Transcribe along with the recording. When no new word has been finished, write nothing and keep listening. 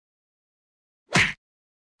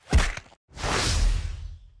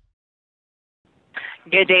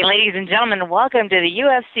Good day, ladies and gentlemen. Welcome to the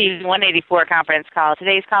UFC 184 conference call.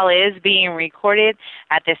 Today's call is being recorded.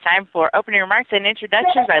 At this time, for opening remarks and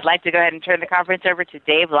introductions, I'd like to go ahead and turn the conference over to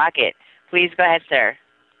Dave Lockett. Please go ahead, sir.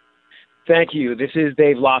 Thank you. This is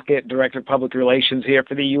Dave Lockett, Director of Public Relations here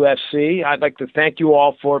for the UFC. I'd like to thank you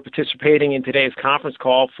all for participating in today's conference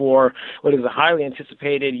call for what is a highly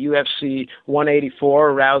anticipated UFC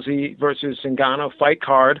 184 Rousey versus Zingano fight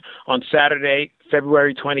card on Saturday,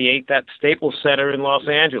 February 28th at Staples Center in Los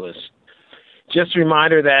Angeles. Just a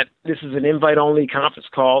reminder that this is an invite-only conference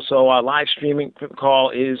call, so live streaming for the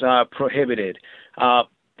call is prohibited.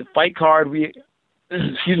 The fight card we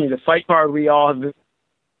all have been.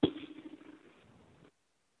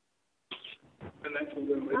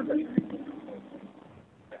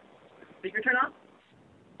 Speaker turn on?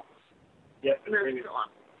 Yep.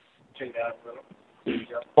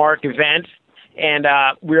 Mark event, and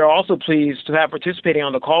we are also pleased to have participating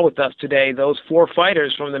on the call with us today those four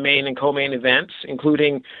fighters from the main and co-main events,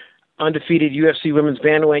 including undefeated UFC Women's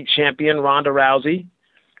Bantamweight champion Ronda Rousey,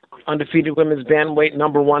 undefeated Women's Bantamweight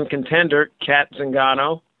 #1 contender Cat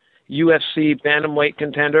Zingano, UFC Bantamweight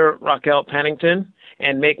contender Raquel Pennington,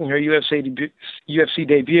 and making her UFC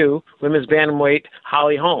debut, Women's Bantamweight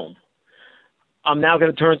Holly Holm. I'm now going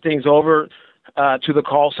to turn things over to the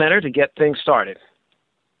call center to get things started.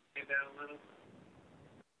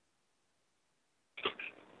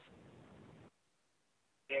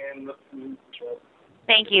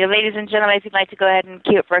 Thank you. Ladies and gentlemen, if you'd like to go ahead and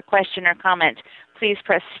queue up for a question or comment, please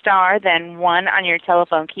press star, then 1 on your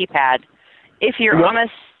telephone keypad. If you're on a...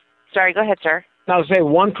 Sorry, go ahead, sir. I'll say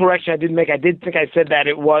one correction I did make. I did think I said that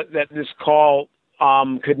that this call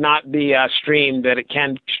could not be streamed, that it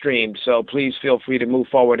can be streamed. So please feel free to move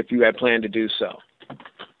forward if you had planned to do so.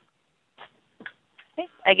 Okay.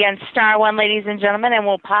 Again, star 1, ladies and gentlemen, and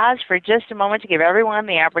we'll pause for just a moment to give everyone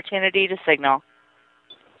the opportunity to signal.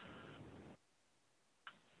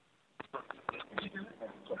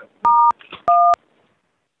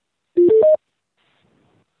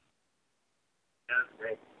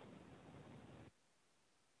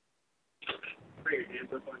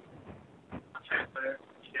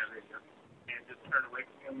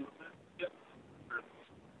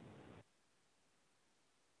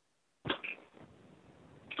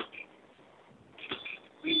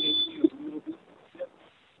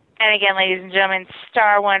 And again, ladies and gentlemen,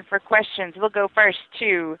 star 1 for questions. We'll go first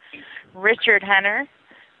to Richard Hunter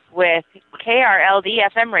with KRLD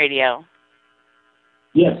FM Radio.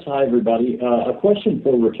 Yes, hi everybody. A question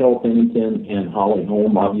for Raquel Pennington and Holly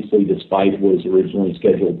Holm. Obviously, this fight was originally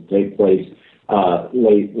scheduled to take place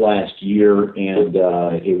late last year, and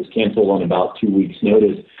it was canceled on about 2 weeks'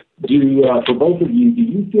 notice. For both of you, do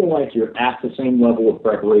you feel like you're at the same level of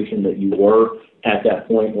preparation that you were at that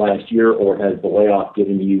point last year, or has the layoff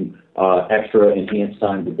given you extra enhanced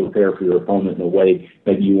time to prepare for your opponent in a way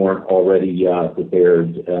that you weren't already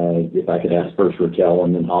prepared? If I could ask first Raquel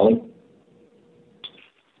and then Holly.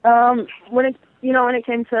 When it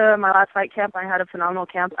came to my last fight camp, I had a phenomenal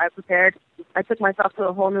camp. I prepared. I took myself to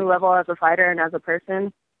a whole new level as a fighter and as a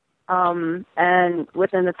person. And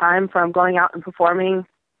within the time from going out and performing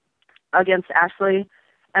against Ashley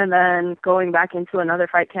and then going back into another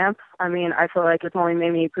fight camp, I feel like it's only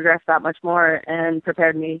made me progress that much more and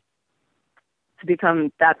prepared me to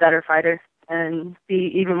become that better fighter and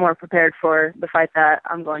be even more prepared for the fight that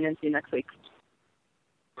I'm going into next week.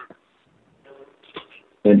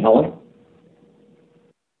 And Helen?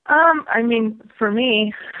 For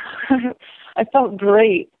me, I felt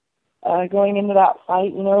great going into that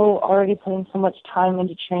fight, already putting so much time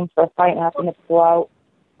into training for a fight and having to go out.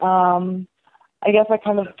 I guess I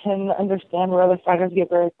kind of can understand where other fighters get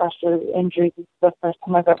very frustrated with injuries. It's the first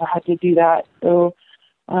time I've ever had to do that. So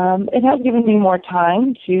it has given me more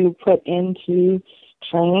time to put into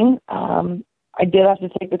training. I did have to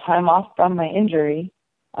take the time off from my injury,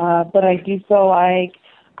 but I do feel like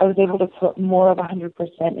I was able to put more of 100%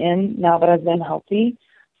 in now that I've been healthy.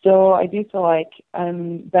 So I do feel like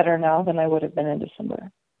I'm better now than I would have been in December.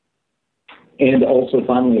 And also,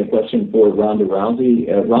 finally, a question for Ronda Rousey.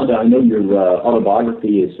 Ronda, I know your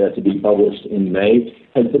autobiography is set to be published in May.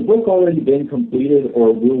 Has the book already been completed,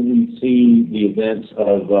 or will we see the events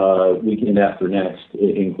of weekend after next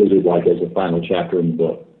included, like as a final chapter in the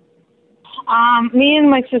book? Me and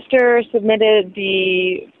my sister submitted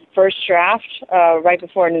the first draft right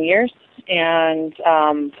before New Year's, and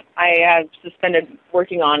I have suspended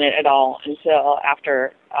working on it at all until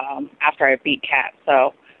after I beat Kat.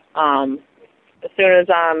 So as soon as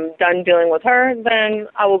I'm done dealing with her, then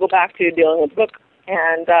I will go back to dealing with the book.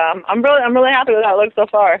 And I'm really happy with how it looks so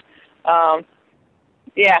far.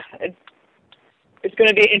 it's going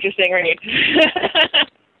to be an interesting read.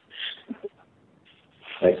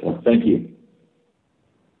 Excellent. Thank you.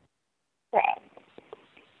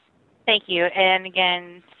 Thank you. And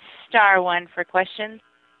again, *1 for questions.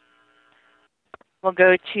 We'll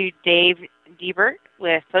go to Dave Diebert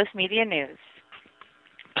with Post Media News.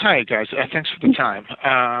 Hi, guys. Thanks for the time.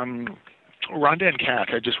 Ronda and Kat,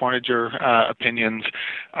 I just wanted your opinions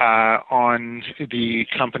on the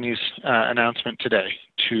company's announcement today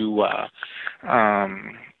to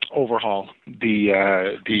overhaul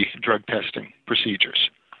the drug testing procedures.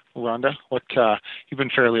 Ronda, you've been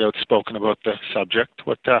fairly outspoken about the subject.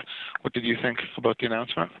 What did you think about the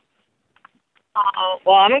announcement?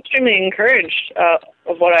 Well, I'm extremely encouraged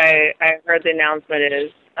of what I heard the announcement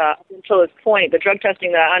is. Up until this point, the drug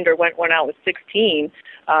testing that I underwent when I was 16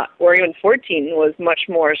 or even 14 was much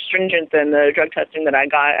more stringent than the drug testing that I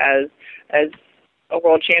got as a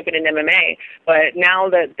world champion in MMA. But now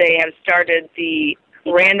that they have started the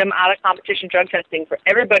random out-of-competition drug testing for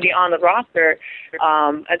everybody on the roster,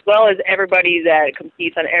 as well as everybody that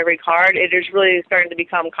competes on every card, it is really starting to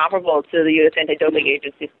become comparable to the U.S. anti-doping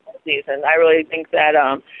agency's policies. And I really think that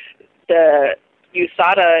the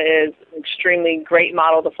USADA is an extremely great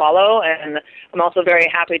model to follow, and I'm also very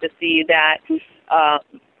happy to see that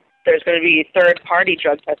there's going to be third-party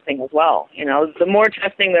drug testing as well. You know, the more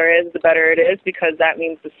testing there is, the better it is, because that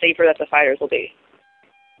means the safer that the fighters will be.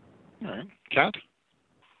 All right. Kat?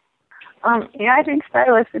 Yeah, I think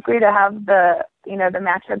stylistically to have the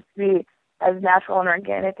matchups be as natural and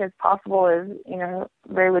organic as possible is,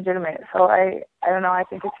 very legitimate. So I don't know, I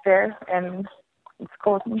think it's fair and it's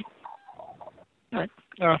cool with me. All right.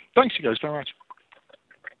 Thanks, you guys, very much.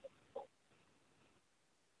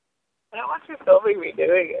 I don't want you filming me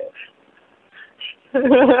doing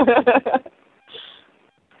it.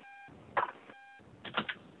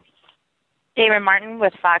 David Martin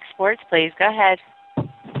with Fox Sports, please go ahead.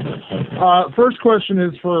 First question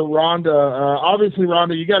is for Ronda. Obviously,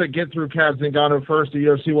 Ronda, you got to get through Kat Zingano first at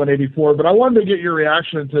UFC 184, but I wanted to get your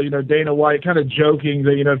reaction to, Dana White kind of joking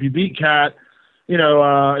that, if you beat Kat,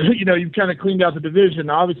 you've kind of cleaned out the division.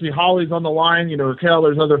 Obviously, Holly's on the line, Raquel,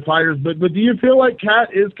 there's other fighters, but do you feel like Kat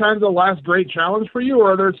is kind of the last great challenge for you,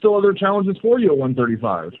 or are there still other challenges for you at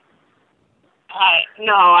 135?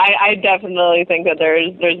 No, I definitely think that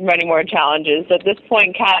there's many more challenges. At this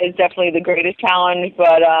point, Kat is definitely the greatest challenge,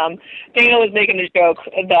 but Dana was making a joke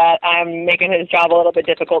that I'm making his job a little bit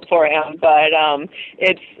difficult for him, but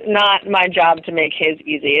it's not my job to make his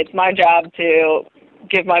easy. It's my job to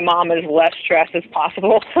give my mom as less stress as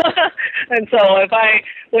possible. And so if I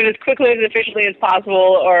win as quickly and efficiently as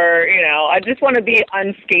possible, or, I just want to be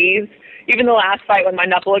unscathed. Even the last fight when my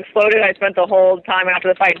knuckle exploded, I spent the whole time after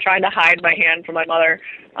the fight trying to hide my hand from my mother.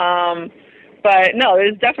 But no,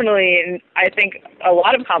 there's definitely, I think, a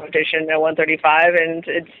lot of competition at 135, and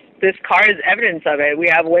this card is evidence of it. We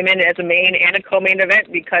have women as a main and a co-main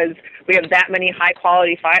event because we have that many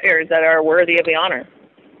high-quality fighters that are worthy of the honor.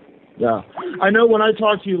 Yeah. I know when I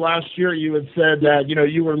talked to you last year, you had said that,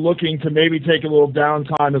 you were looking to maybe take a little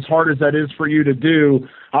downtime, as hard as that is for you to do.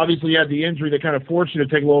 Obviously, you had the injury that kind of forced you to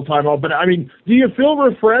take a little time off. But, do you feel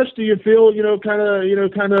refreshed? Do you feel, kind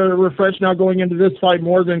of refreshed now going into this fight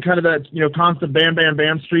more than kind of that, constant bam, bam,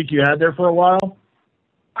 bam streak you had there for a while?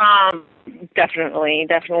 Definitely.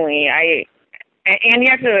 And you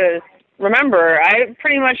have to remember, I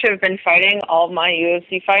pretty much have been fighting all of my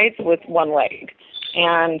UFC fights with one leg.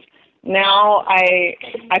 And now I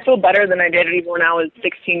feel better than I did even when I was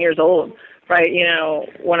 16 years old, right?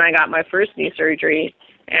 When I got my first knee surgery,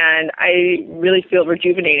 and I really feel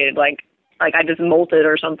rejuvenated, like I just molted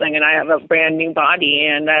or something, and I have a brand new body,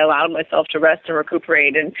 and I allowed myself to rest and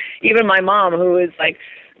recuperate. And even my mom, who is like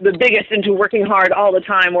the biggest into working hard all the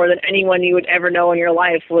time, more than anyone you would ever know in your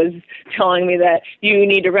life, was telling me that you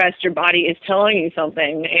need to rest, your body is telling you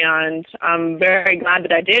something. And I'm very glad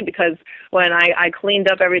that I did, because when I cleaned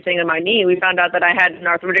up everything in my knee, we found out that I had an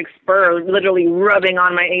arthritic spur literally rubbing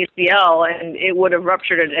on my ACL, and it would have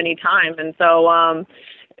ruptured at any time. And so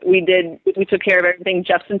we took care of everything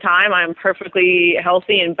just in time. I'm perfectly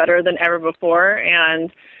healthy and better than ever before,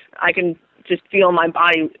 and I can just feel my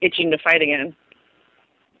body itching to fight again.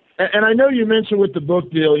 And I know you mentioned with the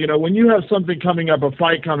book deal, when you have something coming up, a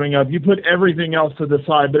fight coming up, you put everything else to the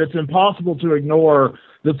side, but it's impossible to ignore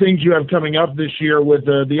the things you have coming up this year with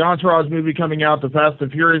the Entourage movie coming out, the Fast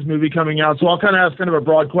and Furious movie coming out. So I'll kind of ask kind of a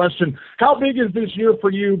broad question. How big is this year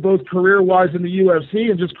for you, both career-wise in the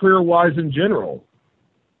UFC and just career-wise in general?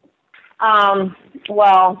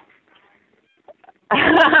 Well,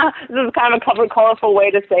 this is kind of a colorful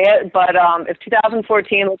way to say it, but if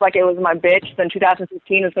 2014 looked like it was my bitch, then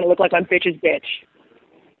 2015 is going to look like my bitch's bitch.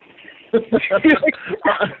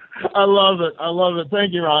 I love it. I love it.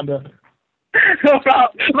 Thank you, Ronda. No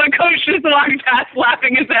problem. My coach just walked past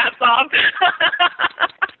laughing his ass off.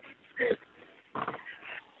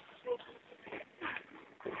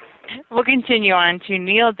 We'll continue on to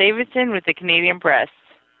Neil Davidson with the Canadian Press.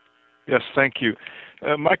 Yes, thank you.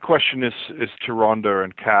 My question is to Ronda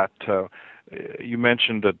and Kat. You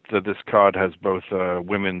mentioned that this card has both a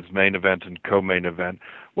women's main event and co-main event.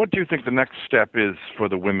 What do you think the next step is for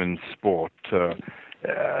the women's sport?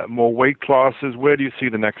 More weight classes? Where do you see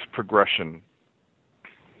the next progression?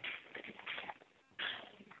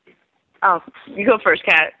 Oh, you go first,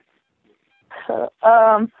 Kat.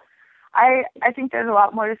 I think there's a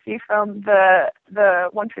lot more to see from the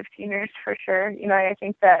 115ers for sure. You know, I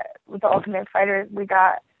think that with the Ultimate Fighters, we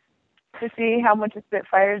got to see how much of spit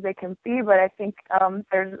fighters they can be, but I think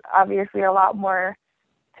there's obviously a lot more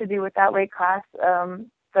to do with that weight class.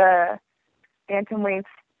 The bantamweights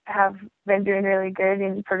have been doing really good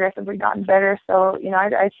and progressively gotten better, so, you know,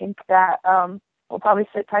 I think that we'll probably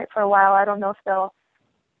sit tight for a while. I don't know if they'll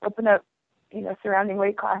open up, you know, surrounding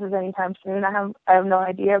weight classes anytime soon. I have no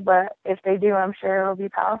idea, but if they do, I'm sure it'll be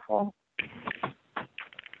powerful.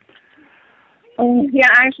 Yeah,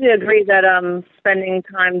 I actually agree that spending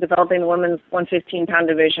time developing the women's 115-pound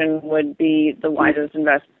division would be the wisest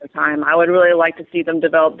investment of time. I would really like to see them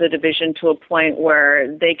develop the division to a point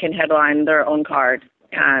where they can headline their own card,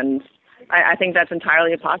 and I think that's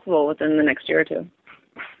entirely possible within the next year or two.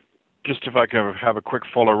 Just if I can have a quick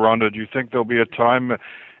follow, Ronda, do you think there'll be a time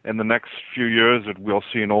in the next few years that we'll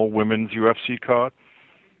see an all-women's UFC card?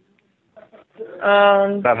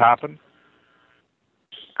 That happen?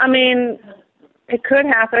 I mean, it could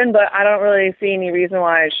happen, but I don't really see any reason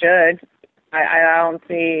why it should. I don't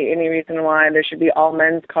see any reason why there should be all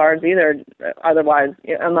men's cards either. Otherwise,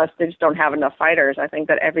 unless they just don't have enough fighters, I think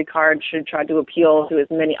that every card should try to appeal to as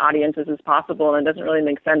many audiences as possible, and it doesn't really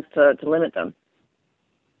make sense to limit them.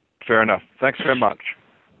 Fair enough. Thanks very much.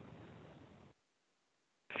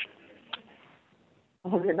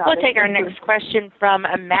 We'll take our next question from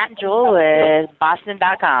Matt Jewell with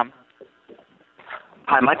Boston.com.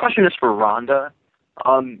 Hi, my question is for Ronda.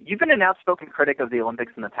 You've been an outspoken critic of the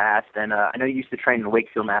Olympics in the past, and I know you used to train in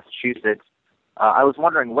Wakefield, Massachusetts. I was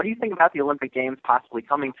wondering, what do you think about the Olympic Games possibly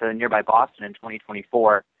coming to nearby Boston in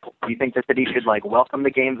 2024? Do you think the city should welcome the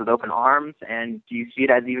Games with open arms, and do you see it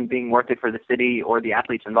as even being worth it for the city or the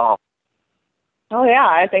athletes involved? Oh yeah,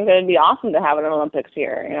 I think that it'd be awesome to have an Olympics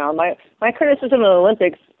here. You know, my criticism of the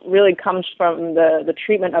Olympics really comes from the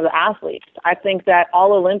treatment of the athletes. I think that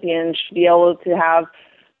all Olympians should be able to have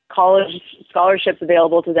college scholarships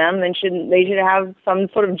available to them, and they should have some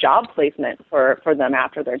sort of job placement for them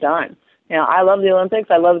after they're done. You know, I love the Olympics.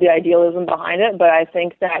 I love the idealism behind it, but I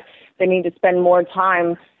think that they need to spend more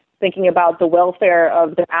time thinking about the welfare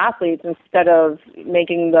of the athletes instead of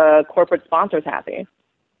making the corporate sponsors happy.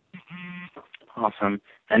 Awesome.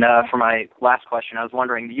 And for my last question, I was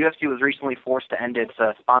wondering, the UFC was recently forced to end its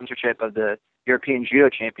sponsorship of the European Judo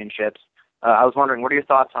Championships. I was wondering, what are your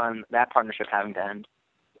thoughts on that partnership having to end?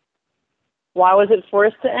 Why was it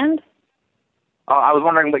forced to end? I was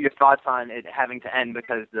wondering what your thoughts on it having to end,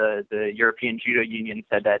 because the European Judo Union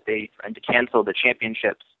said that they threatened to cancel the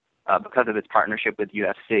championships because of its partnership with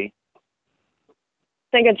UFC.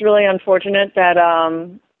 I think it's really unfortunate that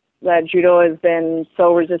that judo has been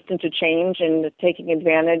so resistant to change and taking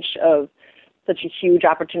advantage of such a huge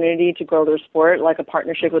opportunity to grow their sport, like a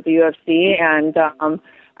partnership with the UFC. And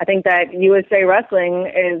I think that USA Wrestling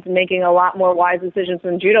is making a lot more wise decisions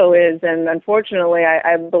than judo is. And unfortunately,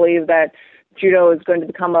 I believe that judo is going to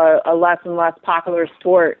become a less and less popular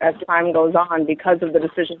sport as time goes on, because of the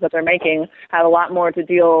decisions that they're making have a lot more to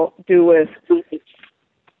do with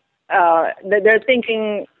they're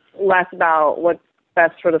thinking less about what's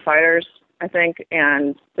best for the fighters, I think,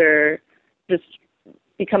 and they're just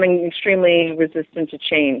becoming extremely resistant to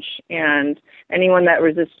change. And anyone that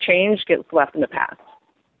resists change gets left in the past.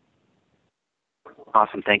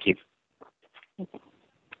 Awesome. Thank you.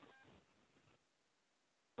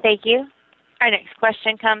 Thank you. Our next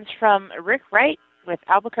question comes from Rick Wright with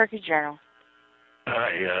Albuquerque Journal.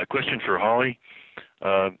 Hi, question for Holly.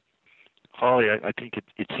 Holly, I think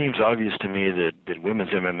it seems obvious to me that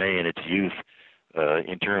women's MMA in its youth,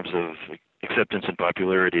 in terms of acceptance and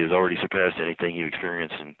popularity, has already surpassed anything you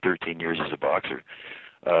experienced in 13 years as a boxer.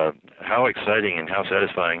 How exciting and how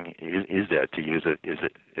satisfying is that to you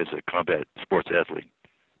as a combat sports athlete?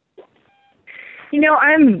 You know,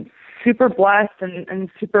 I'm super blessed and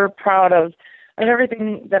super proud of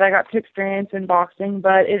everything that I got to experience in boxing,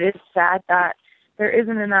 but it is sad that there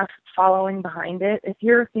isn't enough following behind it. If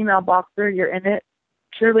you're a female boxer, you're in it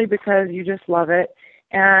purely because you just love it.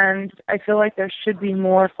 and I feel like there should be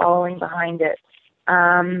more following behind it.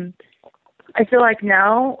 I feel like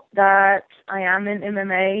now that I am in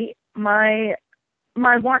MMA, my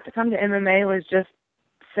want to come to MMA was just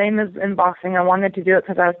same as in boxing. I wanted to do it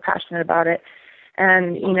because I was passionate about it.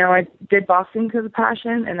 And, you know, I did boxing because of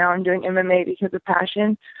passion, and now I'm doing MMA because of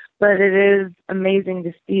passion. But it is amazing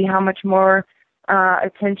to see how much more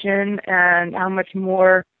attention and how much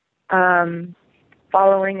more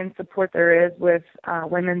following and support there is with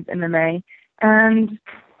women's MMA. And,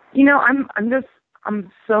 you know,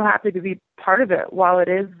 I'm so happy to be part of it while it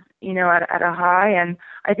is, you know, at a high, and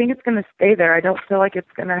I think it's going to stay there. I don't feel like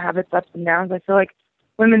it's going to have its ups and downs. I feel like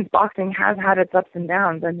women's boxing has had its ups and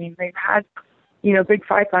downs. I mean, they've had, you know, big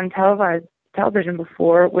fights on television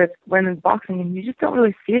before with women's boxing, and you just don't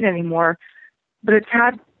really see it anymore. But it's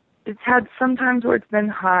had some times where it's been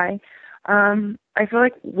high. I feel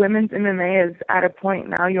like women's MMA is at a point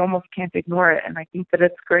now you almost can't ignore it, and I think that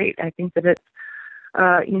it's great. I think that it's,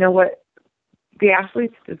 you know, what the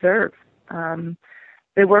athletes deserve.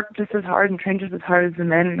 They work just as hard and train just as hard as the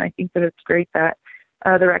men, and I think that it's great that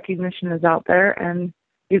the recognition is out there, and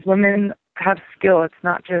these women have skill. It's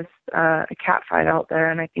not just a cat fight out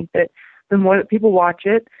there, and I think that the more that people watch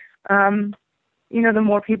it, you know, the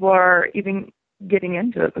more people are even getting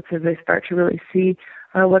into it because they start to really see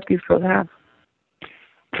what these girls have.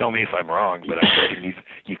 Tell me if I'm wrong, but I imagine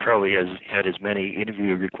you probably had as many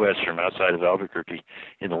interview requests from outside of Albuquerque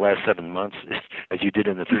in the last 7 months as you did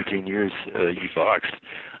in the 13 years you boxed.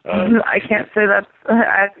 I can't say that's.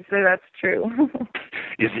 I have to say that's true.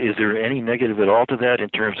 Is there any negative at all to that in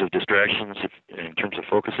terms of distractions, in terms of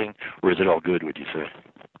focusing, or is it all good? Would you say?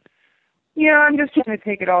 You know, I'm just trying to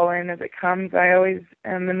take it all in as it comes. I always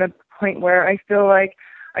am in the point where I feel like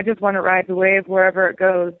I just want to ride the wave wherever it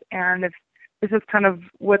goes, and if this is kind of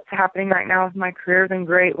what's happening right now with my career, then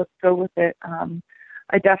great, let's go with it.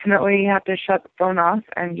 I definitely have to shut the phone off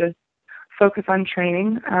and just focus on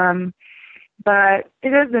training. But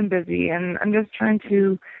it has been busy, and I'm just trying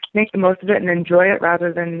to make the most of it and enjoy it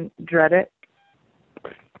rather than dread it.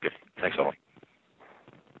 Okay. Thanks, Holly.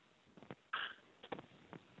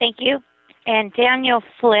 Thank you. And Daniel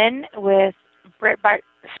Flynn with Breitbart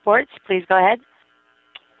Sports, please go ahead.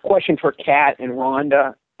 Question for Kat and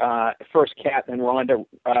Ronda. First Kat, then Ronda.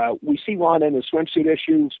 We see Ronda in the swimsuit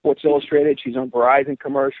issue, Sports Illustrated. She's on Verizon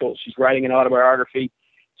commercials. She's writing an autobiography.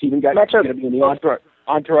 She's even got going to be in the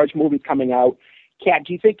Entourage movie coming out. Kat,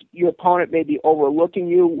 do you think your opponent may be overlooking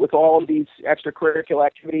you with all of these extracurricular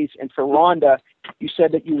activities? And for Ronda, you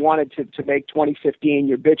said that you wanted to make 2015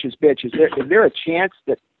 your bitch's bitch. Is there a chance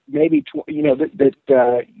that maybe that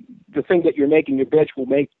the thing that you're making your bitch will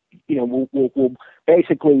make will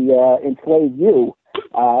basically enslave you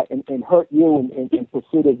and hurt you in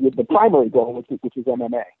pursuit of the primary goal, which is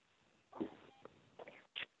MMA?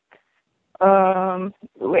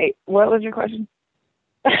 Wait, what was your question?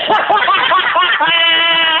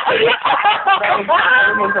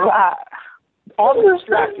 All the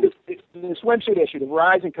distractions, the swimsuit issue, the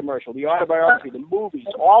Verizon commercial, the autobiography, the movies,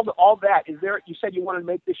 all that. Is there? You said you wanted to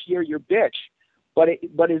make this year your bitch, but is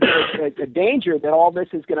there a danger that all this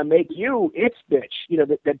is going to make you its bitch? You know,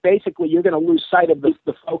 that basically you're going to lose sight of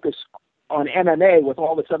the focus on MMA with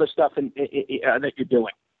all this other stuff that you're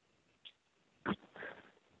doing.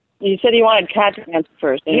 You said you wanted Kat to answer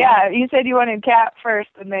first. Yeah, you said you wanted Kat first,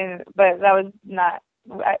 but that was not.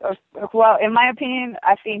 Well, in my opinion,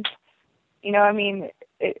 I think,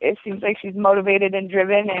 it seems like she's motivated and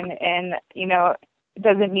driven, and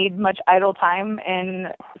doesn't need much idle time,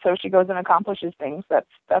 and so she goes and accomplishes things.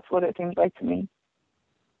 That's what it seems like to me.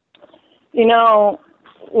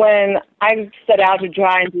 When I set out to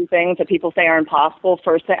try and do things that people say are impossible,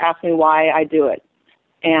 first they ask me why I do it,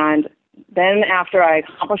 and then after I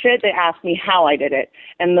accomplish it, they ask me how I did it.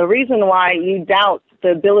 And the reason why you doubt the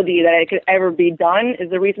ability that it could ever be done is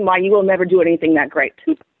the reason why you will never do anything that great.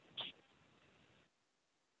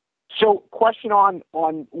 So, question on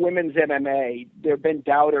women's MMA. There have been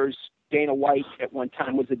doubters. Dana White at one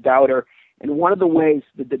time was a doubter. And one of the ways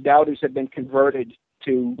that the doubters have been converted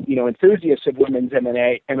to, enthusiasts of women's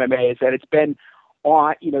MMA is that it's been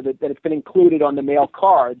on, that it's been included on the male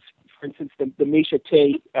cards. For instance, the Miesha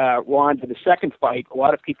Tate Ronda, the second fight, a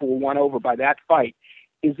lot of people were won over by that fight.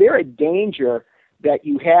 Is there a danger that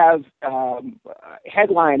you have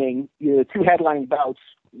headlining, two headlining bouts,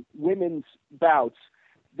 women's bouts,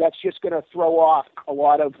 that's just going to throw off a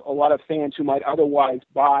lot of fans who might otherwise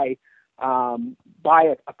buy a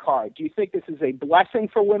card? Do you think this is a blessing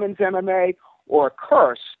for women's MMA or a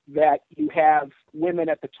curse that you have women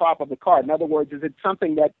at the top of the card? In other words, is it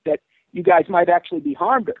something that you guys might actually be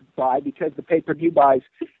harmed by because the pay-per-view buys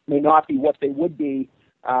may not be what they would be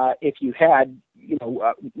if you had,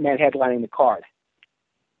 men headlining the card?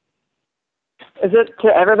 Is it to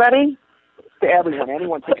everybody? To everyone.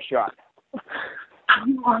 Anyone take a shot.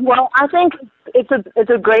 Well, I think it's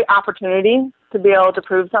a great opportunity to be able to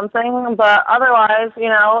prove something, but otherwise,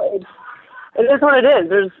 it is what it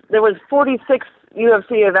is. There was 46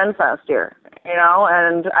 UFC events last year,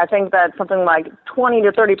 and I think that's something like 20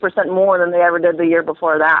 to 30% more than they ever did the year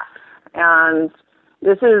before that. And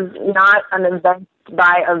this is not an event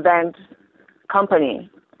by event company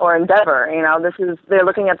or endeavor. They're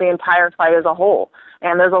looking at the entire fight as a whole.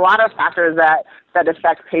 And there's a lot of factors that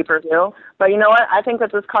affect pay-per-view. But you know what? I think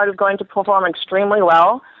that this card is going to perform extremely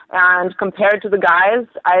well. And compared to the guys,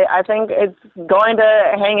 I think it's going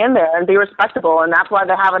to hang in there and be respectable. And that's why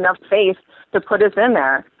they have enough faith to put us in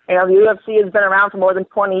there. The UFC has been around for more than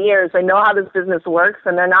 20 years. They know how this business works,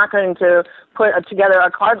 and they're not going to put together a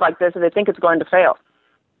card like this if they think it's going to fail.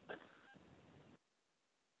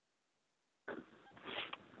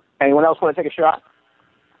 Anyone else want to take a shot?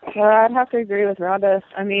 I'd have to agree with Ronda.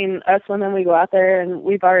 I mean, us women, we go out there and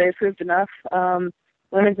we've already proved enough.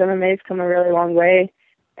 Women's MMA has come a really long way.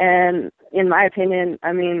 And in my opinion,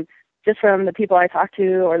 I mean, just from the people I talk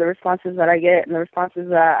to or the responses that I get and the responses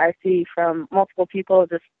that I see from multiple people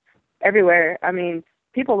just everywhere, I mean,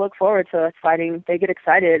 people look forward to us fighting. They get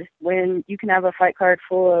excited when you can have a fight card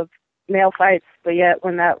full of male fights, but yet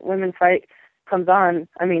when that women's fight comes on,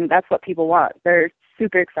 I mean, that's what people want. They're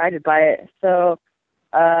super excited by it. So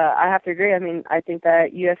I have to agree. I mean, I think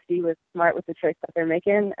that UFC was smart with the choice that they're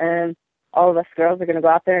making, and all of us girls are going to go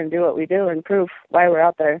out there and do what we do and prove why we're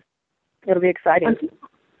out there. It'll be exciting.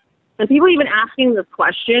 And people even asking this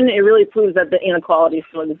question, it really proves that the inequality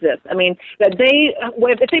still exists. I mean, that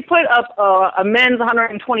if they put up a men's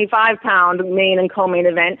 125-pound main and co-main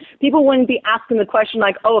event, people wouldn't be asking the question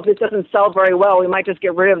like, oh, if this doesn't sell very well, we might just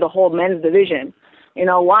get rid of the whole men's division.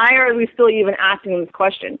 Why are we still even asking this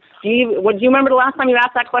question? Do you remember the last time you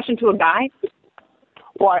asked that question to a guy?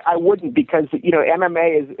 Well, I wouldn't, because,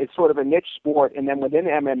 MMA is sort of a niche sport, and then within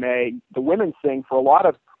MMA, the women's thing, for a lot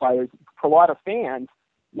of players, for a lot of fans,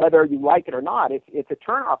 whether you like it or not, it's a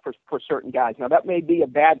turnoff for certain guys. Now, that may be a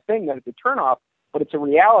bad thing that it's a turnoff, but it's a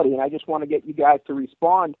reality, and I just want to get you guys to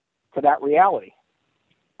respond to that reality.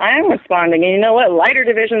 I am responding, and you know what? Lighter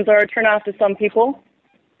divisions are a turnoff to some people.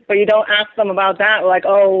 But you don't ask them about that, like,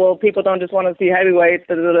 oh, well, people don't just want to see heavyweights,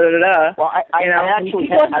 da-da-da-da-da. Well,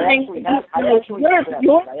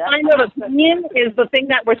 Your kind of opinion is the thing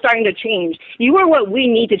that we're starting to change. You are what we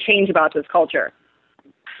need to change about this culture.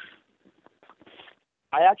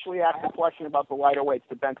 I actually asked a question about the lighter weights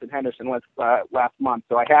to Benson Henderson last month,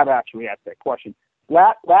 so I have actually asked that question.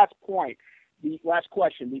 Last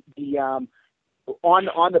question.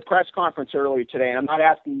 On the press conference earlier today, and I'm not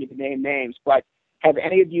asking you to name names, but have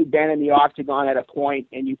any of you been in the octagon at a point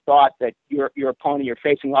and you thought that your opponent, you're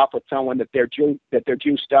facing off with someone that they're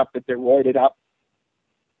juiced up, that they're roided up?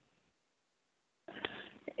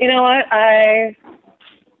 You know what? I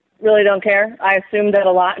really don't care. I assumed that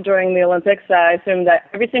a lot during the Olympics. I assumed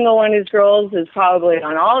that every single one of these girls is probably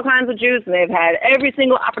on all kinds of juice, and they've had every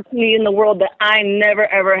single opportunity in the world that I never,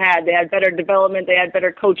 ever had. They had better development. They had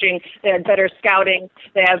better coaching. They had better scouting.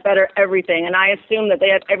 They have better everything. And I assume that they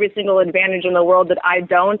have every single advantage in the world that I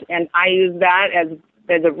don't, and I use that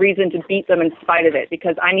as a reason to beat them in spite of it,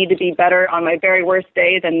 because I need to be better on my very worst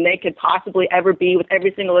days than they could possibly ever be with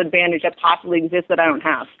every single advantage that possibly exists that I don't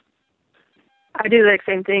have. I do the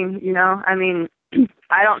same thing, I mean,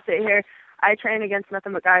 I don't sit here. I train against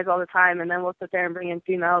nothing but guys all the time, and then we'll sit there and bring in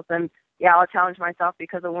females, and, yeah, I'll challenge myself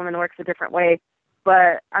because a woman works a different way.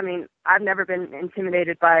 But, I mean, I've never been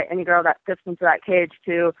intimidated by any girl that steps into that cage,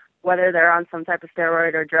 to whether they're on some type of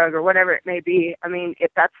steroid or drug or whatever it may be. I mean,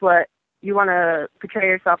 if that's what you want to portray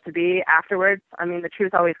yourself to be afterwards, I mean, the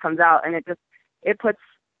truth always comes out, and it puts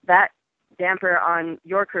that damper on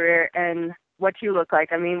your career and what you look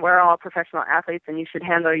like. I mean, we're all professional athletes, and you should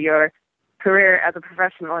handle your career as a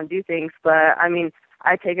professional and do things. But, I mean,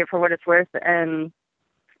 I take it for what it's worth, and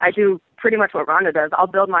I do pretty much what Ronda does. I'll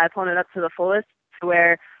build my opponent up to the fullest, to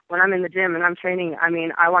where when I'm in the gym and I'm training, I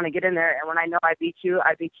mean, I want to get in there, and when I know I beat you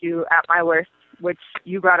at my worst, which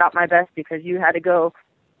you brought out my best because you had to go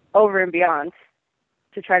over and beyond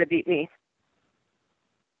to try to beat me.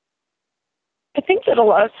 I think that a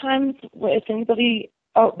lot of times if anybody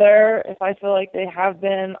out there, if I feel like they have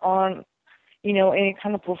been on, any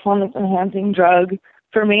kind of performance-enhancing drug,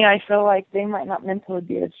 for me, I feel like they might not mentally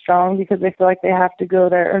be as strong because they feel like they have to go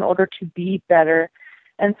there in order to be better.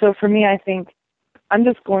 And so for me, I think I'm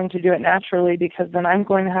just going to do it naturally, because then I'm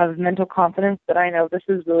going to have mental confidence that I know this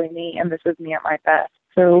is really me and this is me at my best.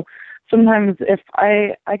 So sometimes if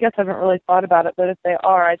I guess I haven't really thought about it, but if they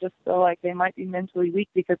are, I just feel like they might be mentally weak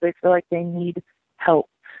because they feel like they need help.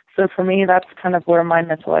 So for me, that's kind of where my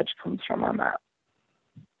mental edge comes from on that.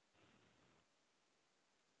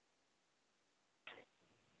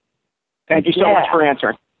 Thank you so much for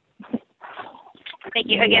answering. Thank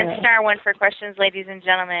you. Again, star one for questions, ladies and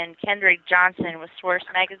gentlemen. Kendrick Johnson with Source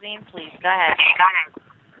Magazine. Please go ahead.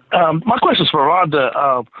 My question is for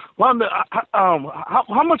Ronda. Ronda,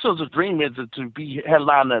 how much of a dream is it to be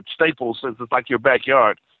headlining at Staples since it's like your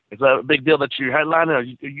backyard? Is that a big deal that you're headlining, or are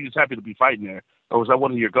you just happy to be fighting there? Or was that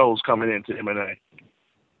one of your goals coming into MMA?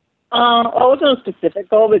 Well, it's no specific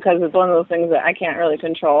goal because it's one of those things that I can't really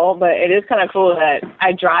control, but it is kind of cool that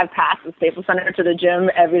I drive past the Staples Center to the gym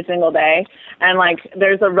every single day, and, like,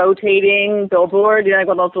 there's a rotating billboard, you know, like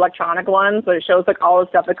one of those electronic ones, but it shows, like, all the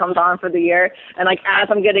stuff that comes on for the year, and, like, as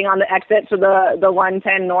I'm getting on the exit to the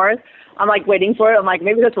 110 North, I'm, like, waiting for it. I'm like,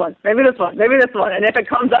 maybe this one, maybe this one, maybe this one. And if it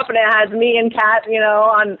comes up and it has me and Kat, you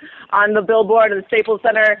know, on the billboard of the Staples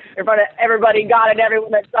Center in front of everybody, God, and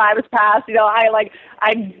everyone that drives past, you know, I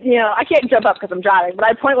can't jump up because I'm driving, but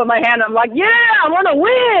I point with my hand. And I'm like, yeah, I want to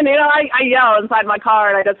win. You know, I yell inside my car,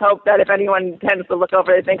 and I just hope that if anyone tends to look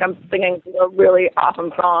over, they think I'm singing a really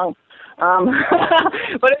awesome song.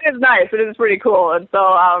 But it is nice. It is pretty cool. And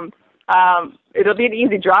so it'll be an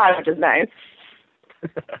easy drive, which is nice.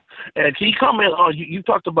 And can you comment on, you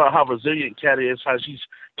talked about how resilient Kat is, how she's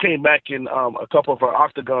came back in a couple of her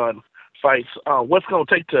octagon fights. What's going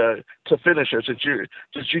to take to finish her since you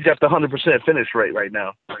got the 100% finish rate right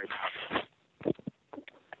now?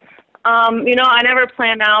 You know, I never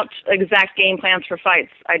plan out exact game plans for fights.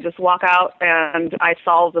 I just walk out and I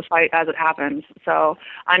solve the fight as it happens. So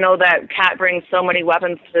I know that Kat brings so many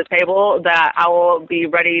weapons to the table that I will be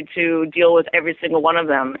ready to deal with every single one of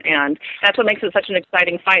them. And that's what makes it such an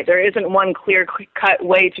exciting fight. There isn't one clear-cut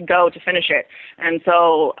way to go to finish it. And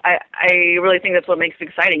so I really think that's what makes it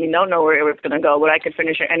exciting. You don't know where it's going to go, but I could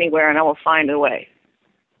finish it anywhere and I will find a way.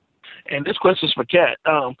 And this question is for Kat.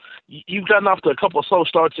 You've gotten off to a couple of slow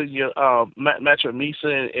starts in your match with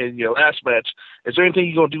Misa and your last match. Is there anything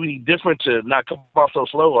you're going to do any different to not come off so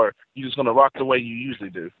slow, or are you just going to rock the way you usually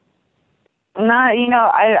do? No, you know,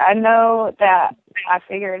 I know that I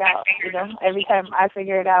figure it out. You know, every time I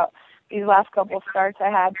figure it out. These last couple of starts, I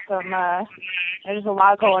had some, there's a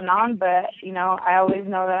lot going on, but, you know, I always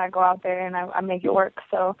know that I go out there and I make it work.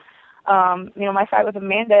 So, you know, my fight with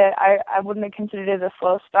Amanda, I wouldn't have considered it a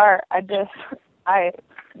slow start. I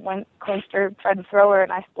went clinched her, tried to throw her,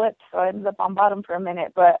 and I slipped, so I ended up on bottom for a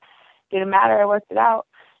minute. But it didn't matter. I worked it out,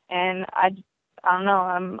 and I don't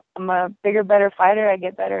know. I'm a bigger, better fighter. I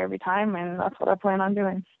get better every time, and that's what I plan on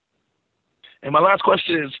doing. And my last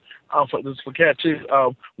question is for Kat too.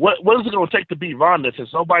 What is it going to take to beat Ronda?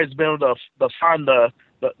 Since nobody's been able to find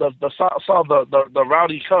solve the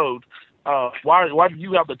rowdy code. Why do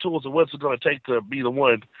you have the tools, and what's it going to take to be the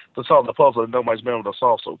one to solve the puzzle that nobody's been able to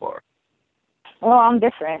solve so far? Well, I'm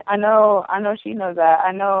different. I know she knows that.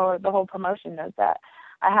 I know the whole promotion knows that.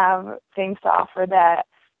 I have things to offer that,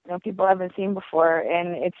 you know, people haven't seen before,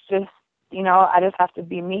 and it's just, you know, I just have to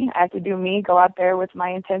be me. I have to do me, go out there with my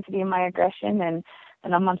intensity and my aggression, and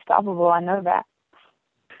I'm unstoppable. I know that.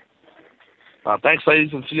 Thanks,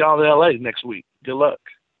 ladies, and see y'all in LA next week. Good luck.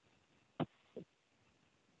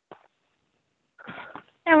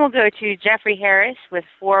 And we'll go to Jeffrey Harris with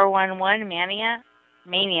 411 Mania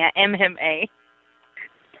MMA.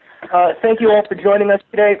 Thank you all for joining us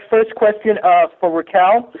today. First question for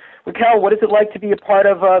Raquel. Raquel, what is it like to be a part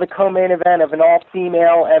of the co-main event of an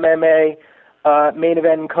all-female MMA main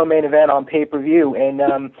event and co-main event on pay-per-view?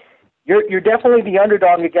 And you're definitely the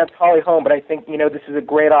underdog against Holly Holm, but I think, you know, this is a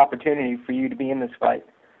great opportunity for you to be in this fight.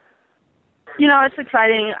 You know, it's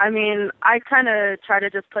exciting. I mean, I kind of try to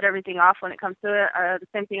just put everything off when it comes to it. The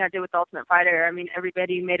same thing I did with Ultimate Fighter. I mean,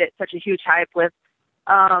 everybody made it such a huge hype with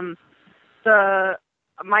my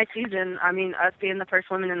season. I mean, us being the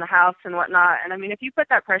first women in the house and whatnot. And I mean, if you put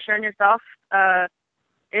that pressure on yourself,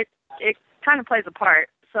 it kind of plays a part.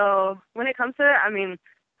 So when it comes to it, I mean,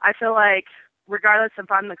 I feel like regardless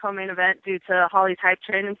if I'm the co-main event due to Holly's hype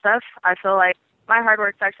train and stuff, I feel like my hard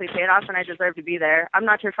work's actually paid off and I deserve to be there. I'm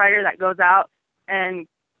not your fighter that goes out and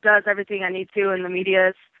does everything I need to in the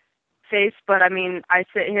media's face, but I mean, I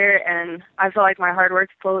sit here and I feel like my hard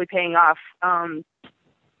work's slowly paying off.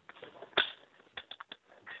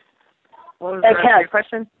 What was the rest of your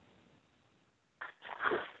question?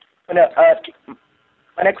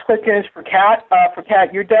 My next question is for Kat. For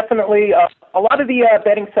Kat, you're definitely a lot of the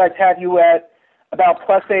betting sites have you at about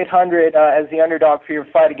plus 800 as the underdog for your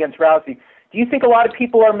fight against Rousey. Do you think a lot of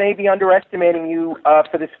people are maybe underestimating you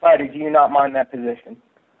for this fight, or do you not mind that position?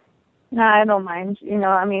 No, I don't mind. You know,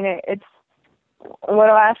 I mean, it's what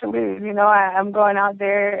do I have to lose? You know, I'm going out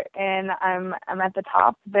there and I'm at the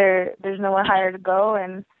top. There's nowhere higher to go,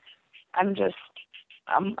 and I'm just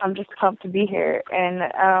pumped to be here.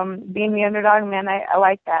 And being the underdog, man, I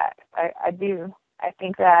like that. I do. I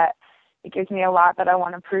think that it gives me a lot that I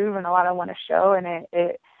want to prove and a lot I want to show, and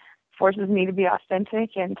it forces me to be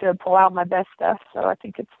authentic and to pull out my best stuff. So I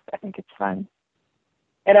think it's fun.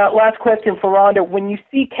 And last question for Ronda. When you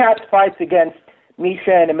see Kat's fights against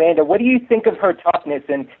Misha and Amanda, what do you think of her toughness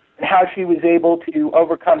and how she was able to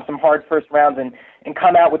overcome some hard first rounds and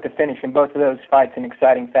come out with the finish in both of those fights in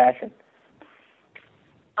exciting fashion?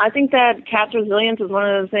 I think that Kat's resilience is one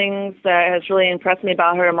of the things that has really impressed me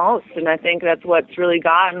about her most, and I think that's what's really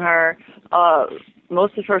gotten her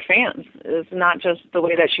most of her fans. It's not just the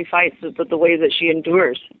way that she fights, but the way that she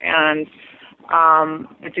endures, and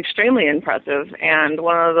it's extremely impressive, and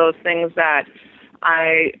one of those things that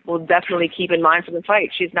I will definitely keep in mind for the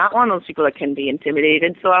fight. She's not one of those people that can be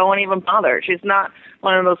intimidated, so I won't even bother. She's not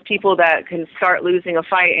one of those people that can start losing a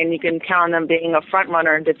fight and you can count on them being a front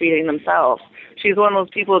runner and defeating themselves. She's one of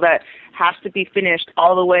those people that has to be finished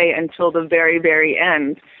all the way until the very, very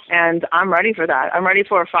end, and I'm ready for that. I'm ready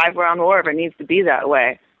for a 5-round war if it needs to be that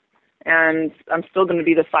way, and I'm still going to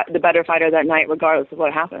be the better fighter that night regardless of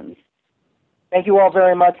what happens. Thank you all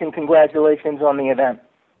very much, and congratulations on the event.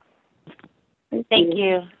 Thank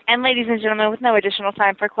you. And ladies and gentlemen, with no additional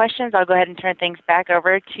time for questions, I'll go ahead and turn things back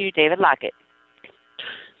over to David Lockett.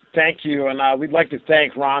 Thank you, and we'd like to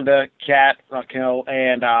thank Ronda, Kat, Raquel,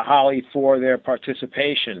 and Holly for their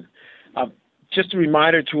participation. Just a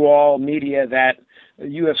reminder to all media that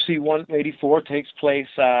UFC 184 takes place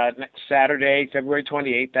next Saturday, February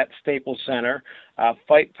 28th at Staples Center.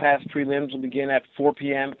 Fight Pass prelims will begin at 4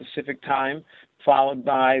 p.m. Pacific time, followed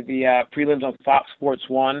by the prelims on Fox Sports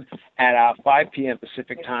 1 at 5 p.m.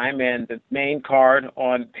 Pacific time, and the main card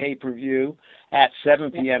on pay-per-view at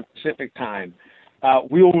 7 p.m. Pacific time.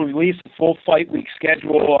 We will release the full fight week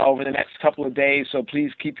schedule over the next couple of days, so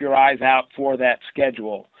please keep your eyes out for that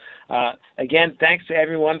schedule. Again, thanks to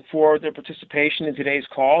everyone for their participation in today's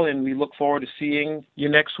call, and we look forward to seeing you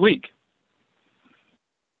next week.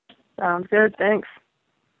 Sounds good. Thanks.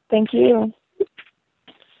 Thank you.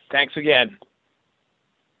 Thanks again.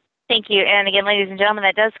 Thank you. And again, ladies and gentlemen,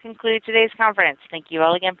 that does conclude today's conference. Thank you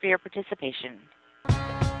all again for your participation.